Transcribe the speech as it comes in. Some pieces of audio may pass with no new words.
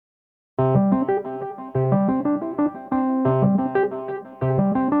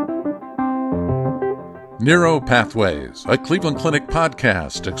Neuropathways, a Cleveland Clinic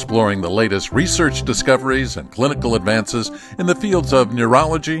podcast exploring the latest research discoveries and clinical advances in the fields of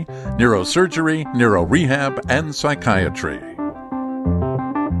neurology, neurosurgery, neurorehab, and psychiatry.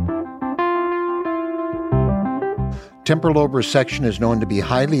 Temporal lobe resection is known to be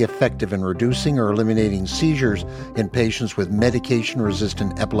highly effective in reducing or eliminating seizures in patients with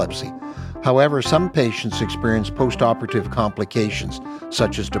medication-resistant epilepsy. However, some patients experience postoperative complications,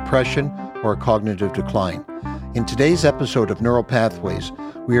 such as depression or cognitive decline. In today's episode of Neuropathways,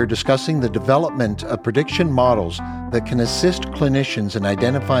 we are discussing the development of prediction models that can assist clinicians in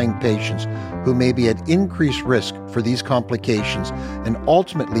identifying patients who may be at increased risk for these complications and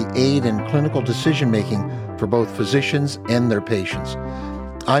ultimately aid in clinical decision-making for both physicians and their patients.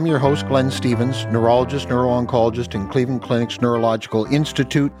 I'm your host, Glenn Stevens, neurologist, neuro-oncologist in Cleveland Clinic's Neurological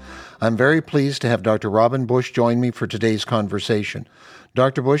Institute. I'm very pleased to have Dr. Robyn Busch join me for today's conversation.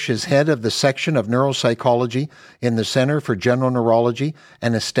 Dr. Busch is head of the section of neuropsychology in the Center for General Neurology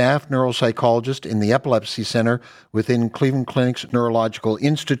and a staff neuropsychologist in the Epilepsy Center within Cleveland Clinic's Neurological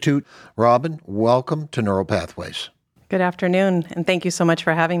Institute. Robyn, welcome to Neuropathways. Good afternoon, and thank you so much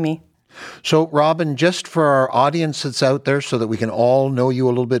for having me. So, Robyn, just for our audience that's out there so that we can all know you a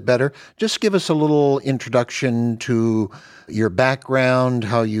little bit better, just give us a little introduction to your background,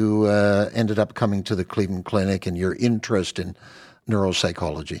 how you ended up coming to the Cleveland Clinic, and your interest in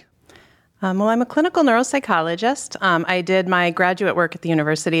neuropsychology. Well, I'm a clinical neuropsychologist. I did my graduate work at the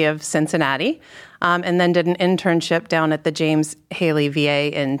University of Cincinnati, and then did an internship down at the James Haley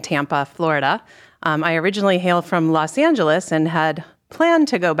VA in Tampa, Florida. I originally hail from Los Angeles and had planned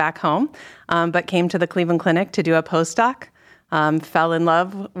to go back home, but came to the Cleveland Clinic to do a postdoc, fell in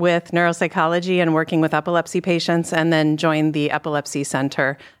love with neuropsychology and working with epilepsy patients, and then joined the Epilepsy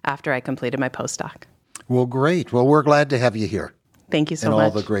Center after I completed my postdoc. Well, great. Well, we're glad to have you here. Thank you so much. And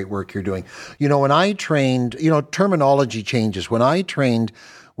all the great work you're doing. You know, when I trained, terminology changes. When I trained,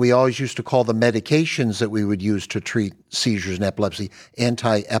 we always used to call the medications that we would use to treat seizures and epilepsy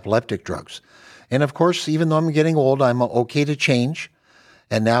anti-epileptic drugs. And of course, even though I'm getting old, I'm okay to change.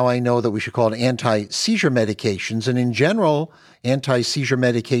 And now I know that we should call it anti-seizure medications. And in general, anti-seizure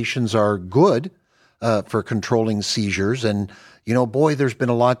medications are good for controlling seizures. And, there's been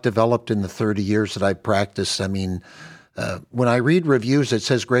a lot developed in the 30 years that I've practiced. I mean, when I read reviews, it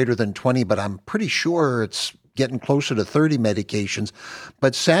says greater than 20, but I'm pretty sure it's getting closer to 30 medications.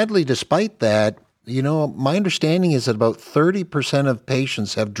 But sadly, despite that, my understanding is that about 30% of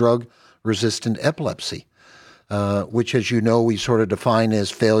patients have drug-resistant epilepsy. Which, as you know, we sort of define as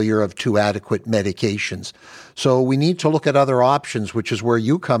failure of two adequate medications. So we need to look at other options, which is where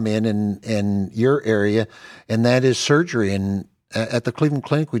you come in your area, and that is surgery. And at the Cleveland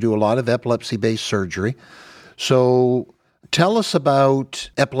Clinic, we do a lot of epilepsy-based surgery. So tell us about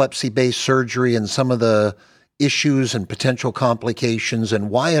epilepsy-based surgery and some of the issues and potential complications and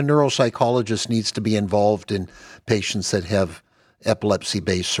why a neuropsychologist needs to be involved in patients that have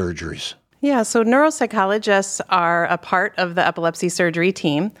epilepsy-based surgeries. Yeah, so neuropsychologists are a part of the epilepsy surgery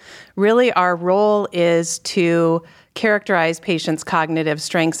team. Really, our role is to characterize patients' cognitive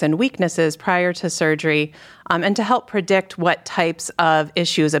strengths and weaknesses prior to surgery, and to help predict what types of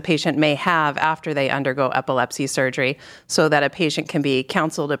issues a patient may have after they undergo epilepsy surgery so that a patient can be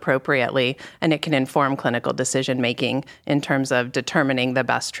counseled appropriately and it can inform clinical decision-making in terms of determining the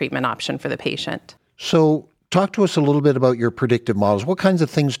best treatment option for the patient. So, talk to us a little bit about your predictive models. What kinds of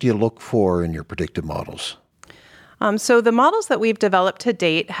things do you look for in your predictive models? So the models that we've developed to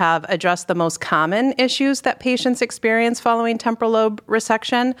date have addressed the most common issues that patients experience following temporal lobe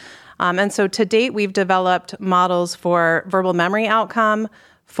resection. And so to date, we've developed models for verbal memory outcome,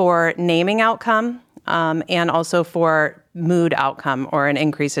 for naming outcome, and also for mood outcome or an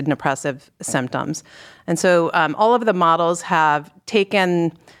increase in depressive symptoms. And so all of the models have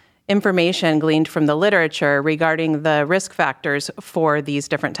taken information gleaned from the literature regarding the risk factors for these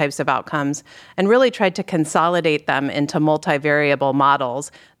different types of outcomes and really tried to consolidate them into multivariable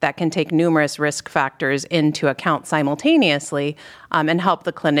models that can take numerous risk factors into account simultaneously and help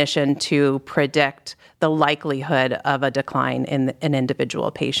the clinician to predict the likelihood of a decline in an individual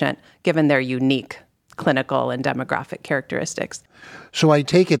patient, given their unique clinical and demographic characteristics. So I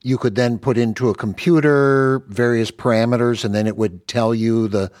take it you could then put into a computer various parameters and then it would tell you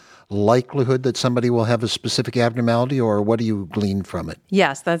the likelihood that somebody will have a specific abnormality, or what do you glean from it?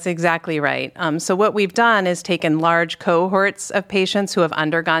 Yes, that's exactly right. So what we've done is taken large cohorts of patients who have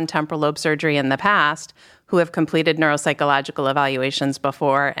undergone temporal lobe surgery in the past, who have completed neuropsychological evaluations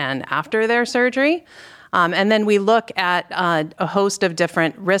before and after their surgery, And then we look at a host of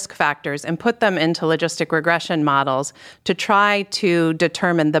different risk factors and put them into logistic regression models to try to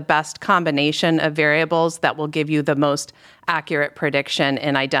determine the best combination of variables that will give you the most accurate prediction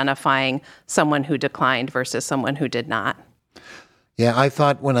in identifying someone who declined versus someone who did not. Yeah, I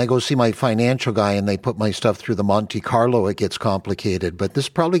thought when I go see my financial guy and they put my stuff through the Monte Carlo, it gets complicated. But this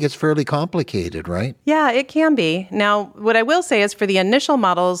probably gets fairly complicated, right? Yeah, it can be. Now, what I will say is for the initial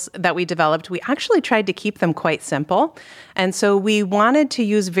models that we developed, we actually tried to keep them quite simple. And so we wanted to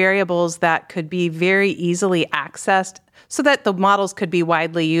use variables that could be very easily accessed so that the models could be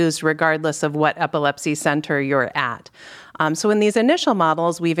widely used regardless of what epilepsy center you're at. So in these initial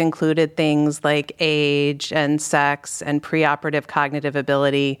models, we've included things like age and sex and preoperative cognitive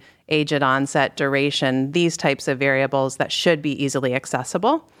ability, age at onset, duration, these types of variables that should be easily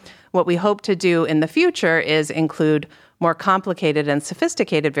accessible. What we hope to do in the future is include more complicated and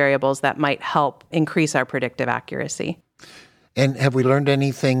sophisticated variables that might help increase our predictive accuracy. And have we learned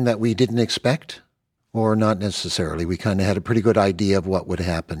anything that we didn't expect? Or not necessarily? We kind of had a pretty good idea of what would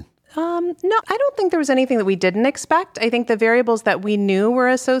happen. No, I don't think there was anything that we didn't expect. I think the variables that we knew were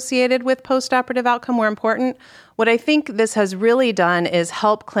associated with postoperative outcome were important. What I think this has really done is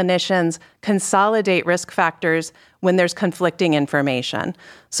help clinicians consolidate risk factors when there's conflicting information.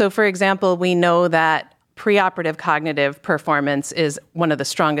 So, for example, we know that preoperative cognitive performance is one of the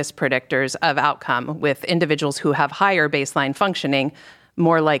strongest predictors of outcome, with individuals who have higher baseline functioning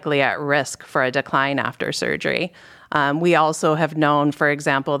more likely at risk for a decline after surgery. We also have known, for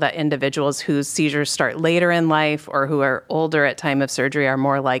example, that individuals whose seizures start later in life or who are older at time of surgery are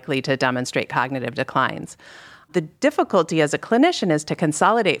more likely to demonstrate cognitive declines. The difficulty as a clinician is to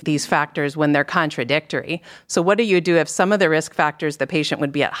consolidate these factors when they're contradictory. So what do you do if some of the risk factors the patient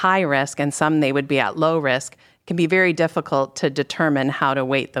would be at high risk and some they would be at low risk? It can be very difficult to determine how to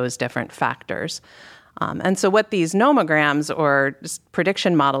weight those different factors. And so what these nomograms or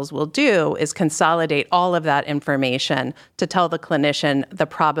prediction models will do is consolidate all of that information to tell the clinician the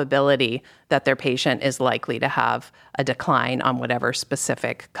probability that their patient is likely to have a decline on whatever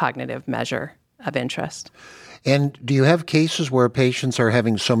specific cognitive measure of interest. And do you have cases where patients are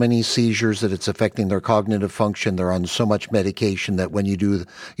having so many seizures that it's affecting their cognitive function? They're on so much medication that when you do,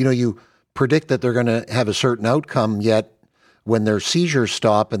 you predict that they're going to have a certain outcome, yet when their seizures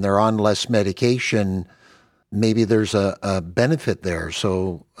stop and they're on less medication, maybe there's a benefit there.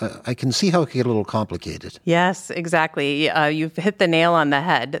 So I can see how it can get a little complicated. Yes, exactly. You've hit the nail on the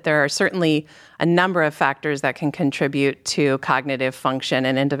head. There are certainly a number of factors that can contribute to cognitive function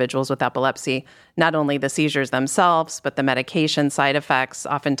in individuals with epilepsy. Not only the seizures themselves, but the medication side effects.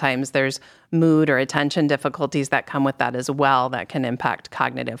 Oftentimes there's mood or attention difficulties that come with that as well that can impact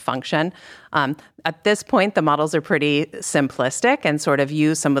cognitive function. At this point, the models are pretty simplistic and sort of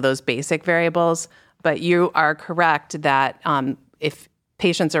use some of those basic variables. But you are correct that if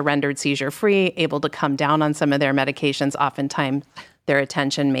patients are rendered seizure-free, able to come down on some of their medications, oftentimes their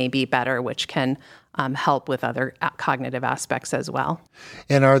attention may be better, which can help with other cognitive aspects as well.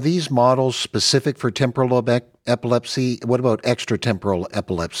 And are these models specific for temporal lobe epilepsy? What about extratemporal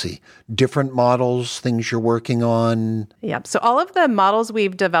epilepsy? Different models, things you're working on? Yep. So all of the models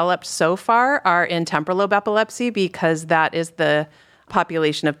we've developed so far are in temporal lobe epilepsy because that is the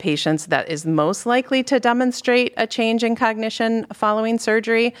population of patients that is most likely to demonstrate a change in cognition following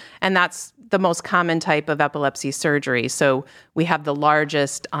surgery, and that's the most common type of epilepsy surgery. So we have the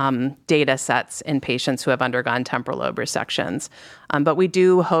largest data sets in patients who have undergone temporal lobe resections. But we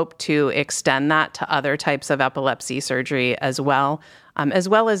do hope to extend that to other types of epilepsy surgery as well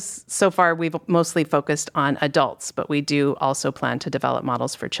as so far we've mostly focused on adults, but we do also plan to develop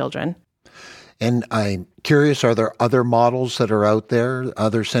models for children. And I'm curious, are there other models that are out there,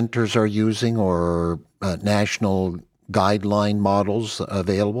 other centers are using, or national guideline models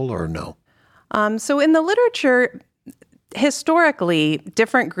available, or no? So in the literature, historically,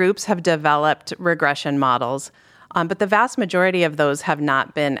 different groups have developed regression models, but the vast majority of those have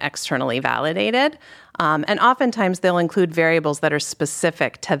not been externally validated. And oftentimes they'll include variables that are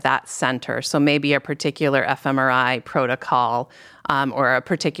specific to that center. So maybe a particular fMRI protocol or a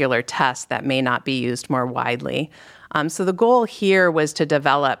particular test that may not be used more widely. So the goal here was to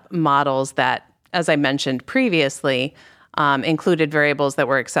develop models that, as I mentioned previously, included variables that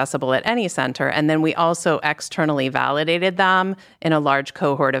were accessible at any center. And then we also externally validated them in a large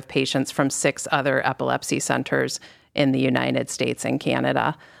cohort of patients from 6 other epilepsy centers in the United States and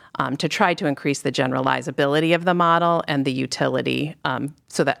Canada to try to increase the generalizability of the model and the utility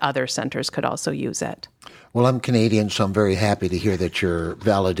so that other centers could also use it. Well, I'm Canadian, so I'm very happy to hear that you're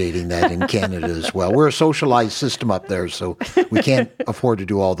validating that in Canada as well. We're a socialized system up there, so we can't afford to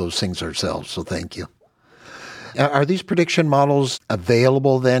do all those things ourselves, so thank you. Are these prediction models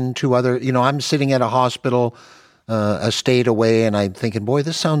available then to other, I'm sitting at a hospital a state away and I'm thinking, boy,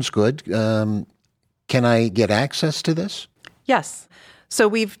 this sounds good. Can I get access to this? Yes. So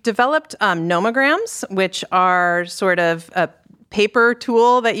we've developed nomograms, which are sort of a paper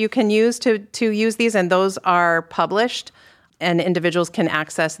tool that you can use to use these, and those are published, and individuals can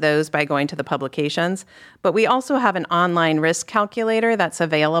access those by going to the publications. But we also have an online risk calculator that's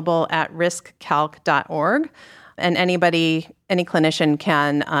available at riskcalc.org, and any clinician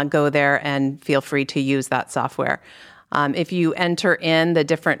can go there and feel free to use that software. If you enter in the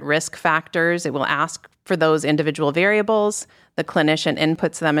different risk factors, it will ask for those individual variables. The clinician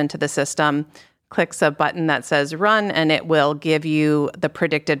inputs them into the system, clicks a button that says run, and it will give you the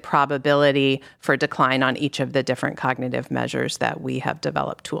predicted probability for decline on each of the different cognitive measures that we have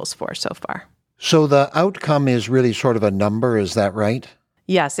developed tools for so far. So the outcome is really sort of a number, is that right?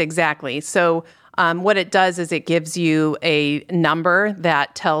 Yes, exactly. So what it does is it gives you a number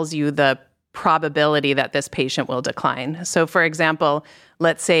that tells you the probability that this patient will decline. So for example,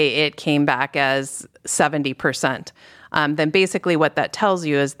 let's say it came back as 70%. Then basically what that tells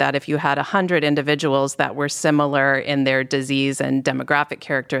you is that if you had 100 individuals that were similar in their disease and demographic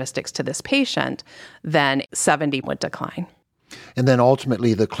characteristics to this patient, then 70 would decline. And then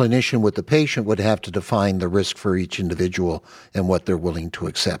ultimately the clinician with the patient would have to define the risk for each individual and what they're willing to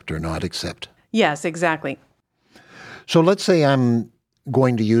accept or not accept. Yes, exactly. So let's say I'm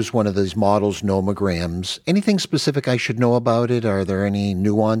going to use one of these models, nomograms. Anything specific I should know about it? Are there any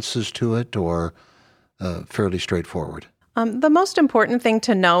nuances to it, or fairly straightforward? The most important thing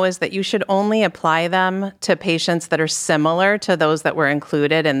to know is that you should only apply them to patients that are similar to those that were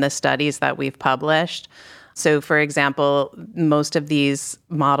included in the studies that we've published. So, for example, most of these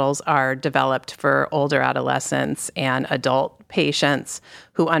models are developed for older adolescents and adult patients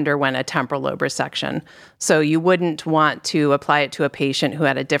who underwent a temporal lobe resection. So you wouldn't want to apply it to a patient who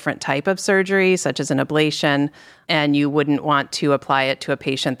had a different type of surgery, such as an ablation, and you wouldn't want to apply it to a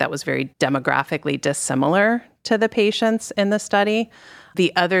patient that was very demographically dissimilar to the patients in the study.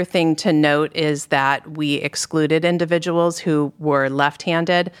 The other thing to note is that we excluded individuals who were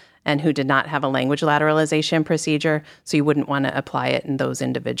left-handed and who did not have a language lateralization procedure, so you wouldn't want to apply it in those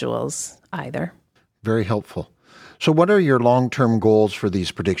individuals either. Very helpful. So what are your long-term goals for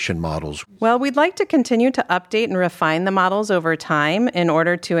these prediction models? Well, we'd like to continue to update and refine the models over time in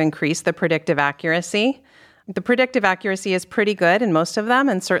order to increase the predictive accuracy. The predictive accuracy is pretty good in most of them,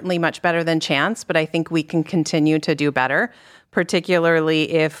 and certainly much better than chance, but I think we can continue to do better,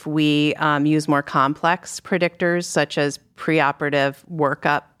 particularly if we use more complex predictors such as preoperative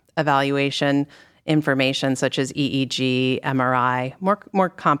workup evaluation information such as EEG, MRI, more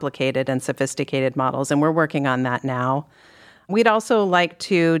complicated and sophisticated models, and we're working on that now. We'd also like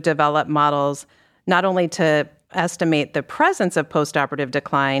to develop models not only to estimate the presence of postoperative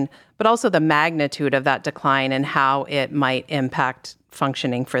decline, but also the magnitude of that decline and how it might impact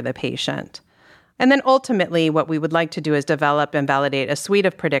functioning for the patient. And then ultimately, what we would like to do is develop and validate a suite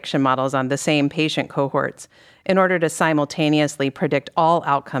of prediction models on the same patient cohorts in order to simultaneously predict all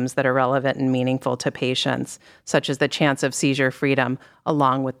outcomes that are relevant and meaningful to patients, such as the chance of seizure freedom,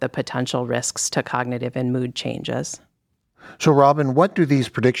 along with the potential risks to cognitive and mood changes. So, Robyn, what do these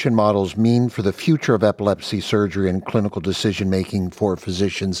prediction models mean for the future of epilepsy surgery and clinical decision-making for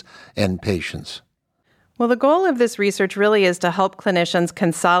physicians and patients? Well, the goal of this research really is to help clinicians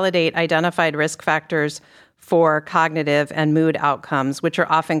consolidate identified risk factors for cognitive and mood outcomes, which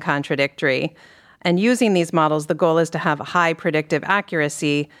are often contradictory. And using these models, the goal is to have high predictive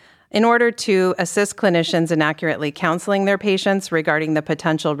accuracy in order to assist clinicians in accurately counseling their patients regarding the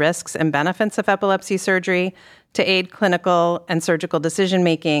potential risks and benefits of epilepsy surgery, to aid clinical and surgical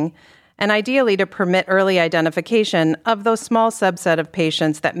decision-making, and ideally to permit early identification of those small subset of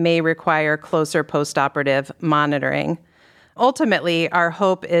patients that may require closer postoperative monitoring. Ultimately, our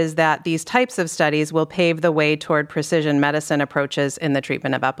hope is that these types of studies will pave the way toward precision medicine approaches in the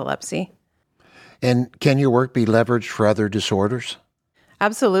treatment of epilepsy. And can your work be leveraged for other disorders?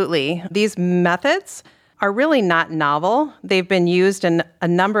 Absolutely. These methods are really not novel. They've been used in a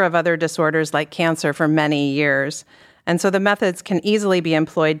number of other disorders like cancer for many years. And so the methods can easily be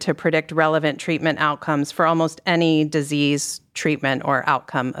employed to predict relevant treatment outcomes for almost any disease, treatment, or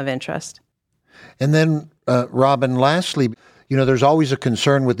outcome of interest. And then, Robyn, lastly, there's always a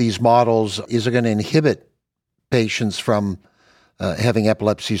concern with these models. Is it going to inhibit patients from having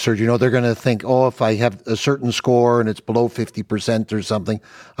epilepsy surgery? They're going to think, if I have a certain score and it's below 50% or something,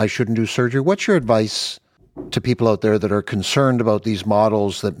 I shouldn't do surgery. What's your advice to people out there that are concerned about these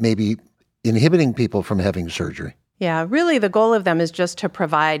models that may be inhibiting people from having surgery? Yeah, really the goal of them is just to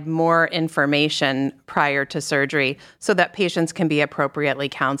provide more information prior to surgery so that patients can be appropriately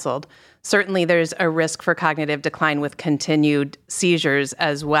counseled. Certainly there's a risk for cognitive decline with continued seizures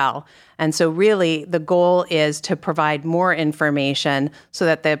as well. And so really the goal is to provide more information so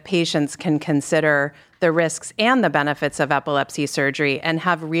that the patients can consider the risks and the benefits of epilepsy surgery and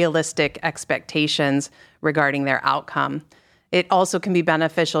have realistic expectations regarding their outcome. It also can be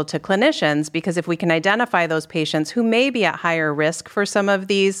beneficial to clinicians because if we can identify those patients who may be at higher risk for some of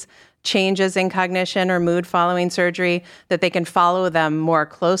these changes in cognition or mood following surgery, that they can follow them more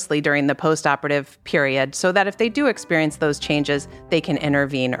closely during the postoperative period so that if they do experience those changes, they can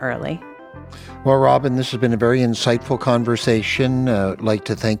intervene early. Well, Robyn, this has been a very insightful conversation. I'd like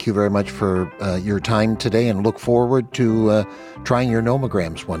to thank you very much for your time today and look forward to trying your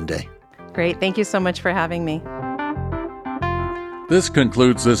nomograms one day. Great. Thank you so much for having me. This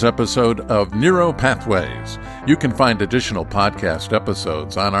concludes this episode of Neuro Pathways. You can find additional podcast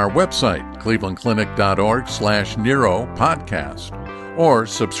episodes on our website, clevelandclinic.org/neuropodcast, or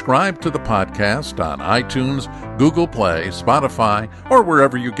subscribe to the podcast on iTunes, Google Play, Spotify, or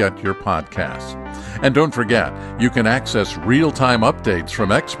wherever you get your podcasts. And don't forget, you can access real-time updates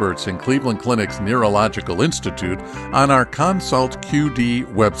from experts in Cleveland Clinic's Neurological Institute on our Consult QD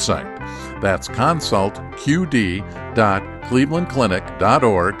website. That's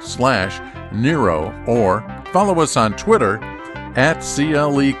consultqd.clevelandclinic.org/neuro, or follow us on Twitter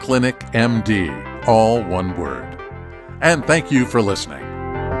 @CLEClinicMD, all one word. And thank you for listening.